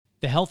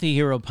The Healthy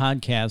Hero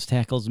podcast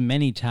tackles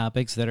many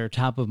topics that are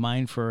top of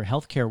mind for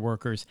healthcare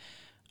workers,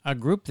 a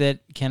group that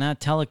cannot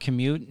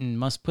telecommute and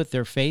must put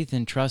their faith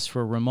and trust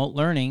for remote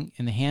learning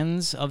in the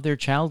hands of their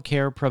child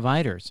care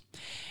providers.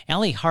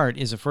 Allie Hart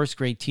is a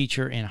first-grade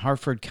teacher in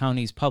Harford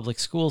County's public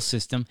school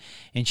system,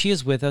 and she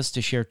is with us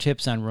to share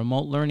tips on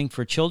remote learning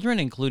for children,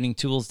 including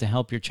tools to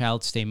help your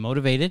child stay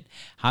motivated,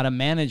 how to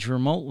manage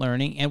remote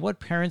learning, and what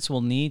parents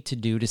will need to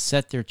do to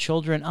set their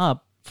children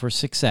up for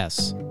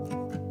success.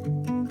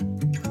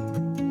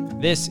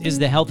 This is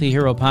the Healthy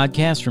Hero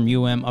podcast from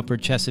Upper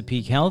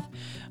Chesapeake Health.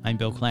 I'm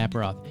Bill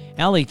Klaproth.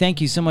 Allie,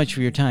 thank you so much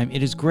for your time.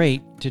 It is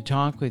great to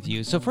talk with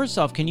you. So first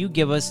off, can you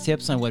give us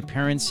tips on what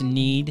parents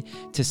need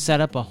to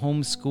set up a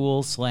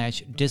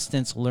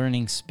homeschool/distance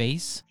learning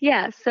space?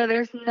 Yeah, so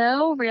there's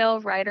no real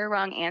right or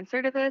wrong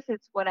answer to this.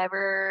 It's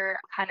whatever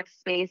kind of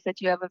space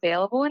that you have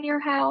available in your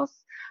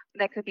house.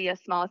 That could be a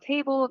small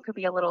table, it could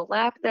be a little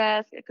lap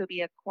desk, it could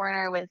be a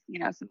corner with,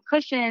 some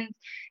cushions.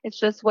 It's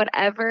just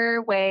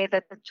whatever way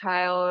that the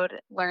child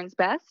learns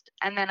best.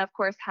 And then, of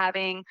course,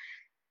 having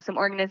some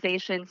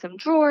organization, some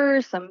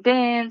drawers, some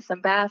bins,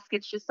 some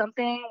baskets, just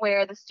something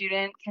where the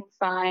student can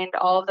find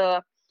all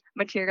the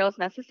materials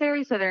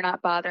necessary so they're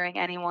not bothering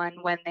anyone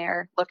when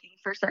they're looking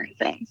for certain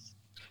things.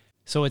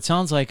 So it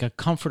sounds like a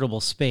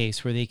comfortable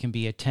space where they can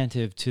be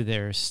attentive to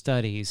their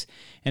studies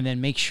and then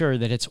make sure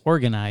that it's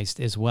organized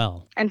as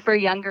well. And for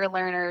younger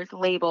learners,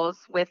 labels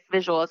with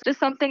visuals, just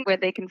something where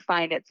they can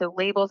find it. So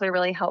labels are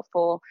really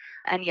helpful.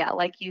 And yeah,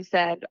 like you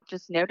said,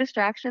 just no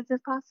distractions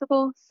if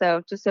possible.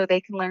 So just so they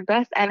can learn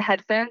best. And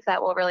headphones,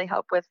 that will really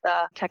help with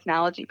the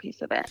technology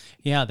piece of it.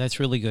 Yeah, that's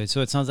really good.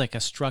 So it sounds like a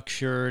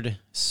structured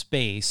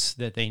space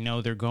that they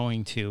know they're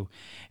going to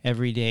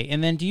every day.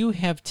 And then do you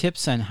have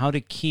tips on how to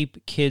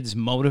keep kids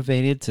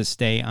motivated to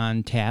stay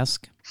on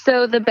task?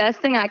 So the best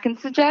thing I can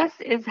suggest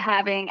is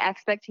having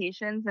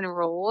expectations and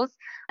rules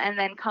and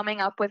then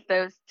coming up with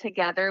those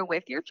together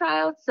with your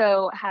child.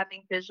 So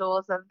having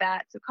visuals of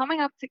that. So coming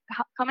up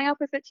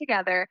with it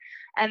together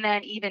and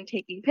then even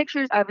taking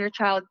pictures of your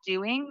child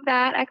doing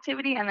that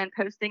activity and then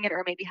posting it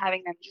or maybe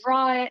having them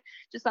draw it,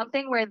 just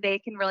something where they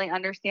can really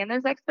understand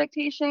those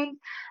expectations.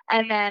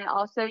 And then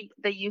also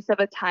the use of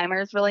a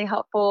timer is really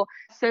helpful.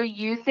 So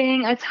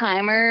using a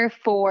timer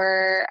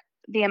for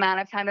the amount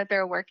of time that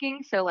they're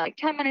working. So like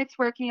 10 minutes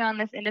working on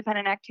this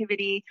independent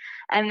activity.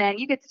 And then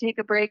you get to take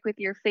a break with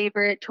your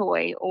favorite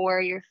toy or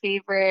your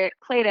favorite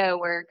Play-Doh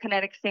or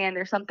kinetic sand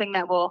or something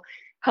that will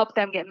help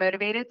them get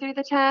motivated through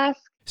the task.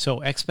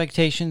 So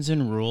expectations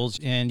and rules,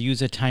 and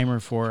use a timer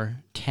for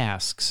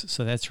tasks.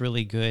 So that's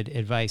really good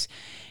advice.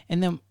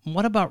 And then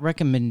what about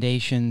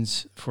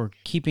recommendations for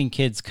keeping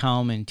kids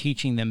calm and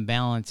teaching them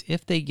balance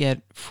if they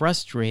get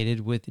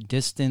frustrated with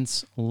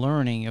distance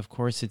learning? Of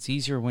course, it's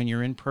easier when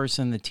you're in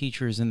person, the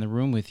teacher is in the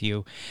room with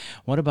you.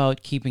 What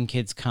about keeping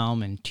kids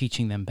calm and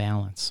teaching them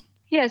balance?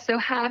 Yeah, so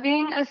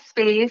having a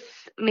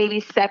space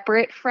maybe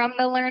separate from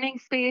the learning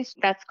space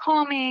that's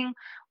calming,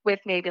 with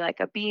maybe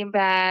like a bean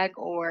bag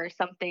or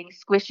something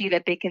squishy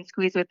that they can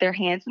squeeze with their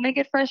hands when they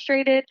get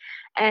frustrated,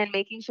 and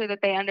making sure that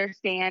they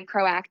understand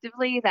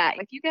proactively that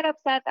if you get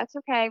upset, that's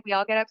okay. We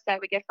all get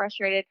upset. We get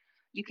frustrated.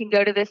 You can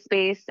go to this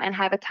space and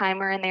have a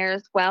timer in there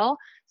as well.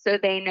 So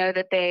they know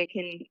that they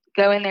can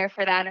go in there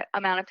for that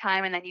amount of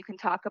time and then you can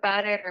talk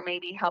about it or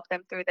maybe help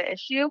them through the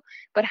issue.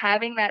 But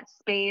having that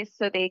space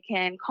so they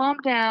can calm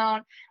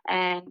down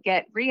and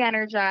get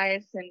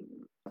re-energized and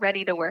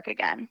ready to work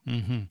again.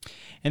 Mm-hmm.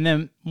 And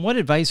then what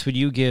advice would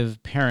you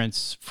give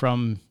parents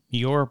from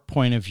your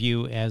point of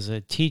view as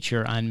a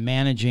teacher on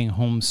managing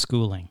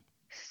homeschooling?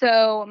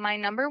 So my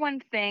number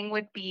one thing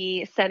would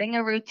be setting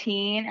a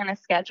routine and a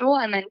schedule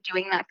and then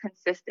doing that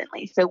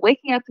consistently. So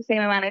waking up the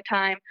same amount of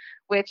time,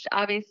 which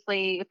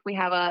obviously if we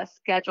have a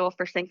schedule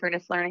for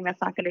synchronous learning,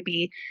 that's not going to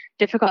be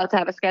difficult to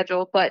have a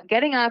schedule, but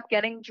getting up,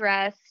 getting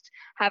dressed,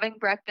 having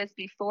breakfast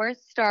before it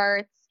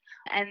starts,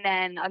 and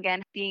then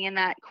again, being in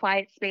that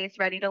quiet space,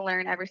 ready to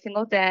learn every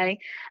single day.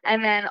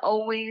 And then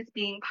always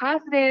being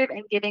positive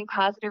and giving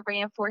positive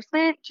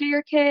reinforcement to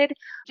your kid.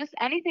 Just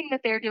anything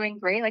that they're doing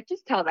great, like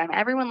just tell them.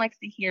 Everyone likes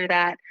to hear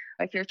that.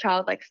 If your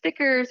child likes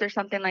stickers or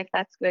something like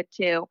that's good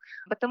too.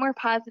 But the more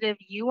positive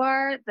you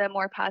are, the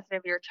more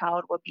positive your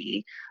child will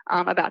be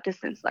about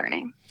distance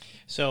learning.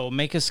 So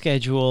make a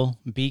schedule,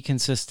 be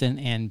consistent,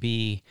 and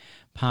be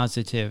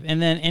positive. And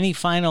then any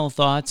final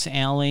thoughts,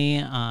 Allie,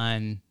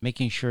 on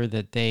making sure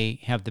that they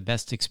have the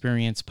best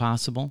experience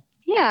possible?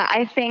 Yeah,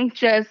 I think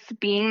just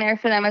being there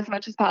for them as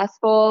much as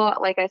possible.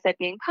 Like I said,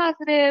 being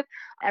positive.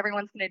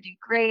 Everyone's going to do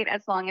great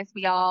as long as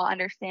we all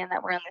understand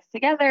that we're in this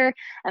together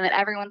and that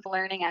everyone's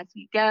learning as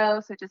we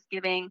go. So just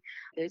giving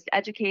those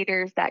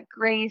educators that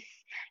grace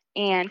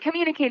and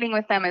communicating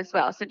with them as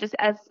well. So just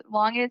as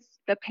long as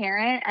the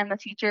parent and the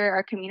teacher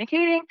are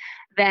communicating,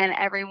 then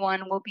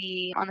everyone will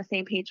be on the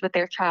same page with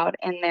their child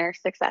and their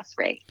success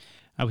rate.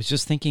 I was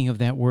just thinking of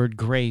that word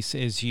grace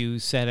as you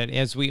said it,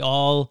 as we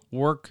all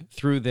work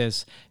through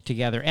this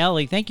together.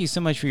 Allie, thank you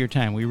so much for your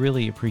time. We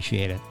really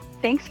appreciate it.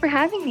 Thanks for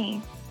having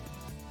me.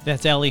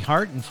 That's Allie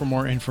Hart, and for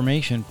more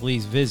information,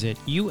 please visit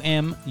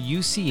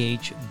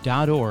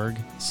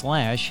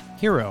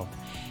umuch.org/hero.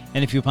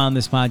 And if you found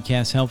this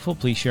podcast helpful,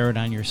 please share it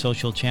on your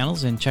social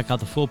channels and check out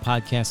the full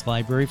podcast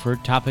library for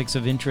topics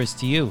of interest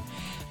to you.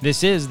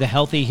 This is the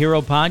Healthy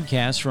Hero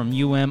Podcast from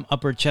UM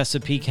Upper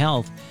Chesapeake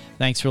Health.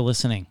 Thanks for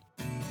listening.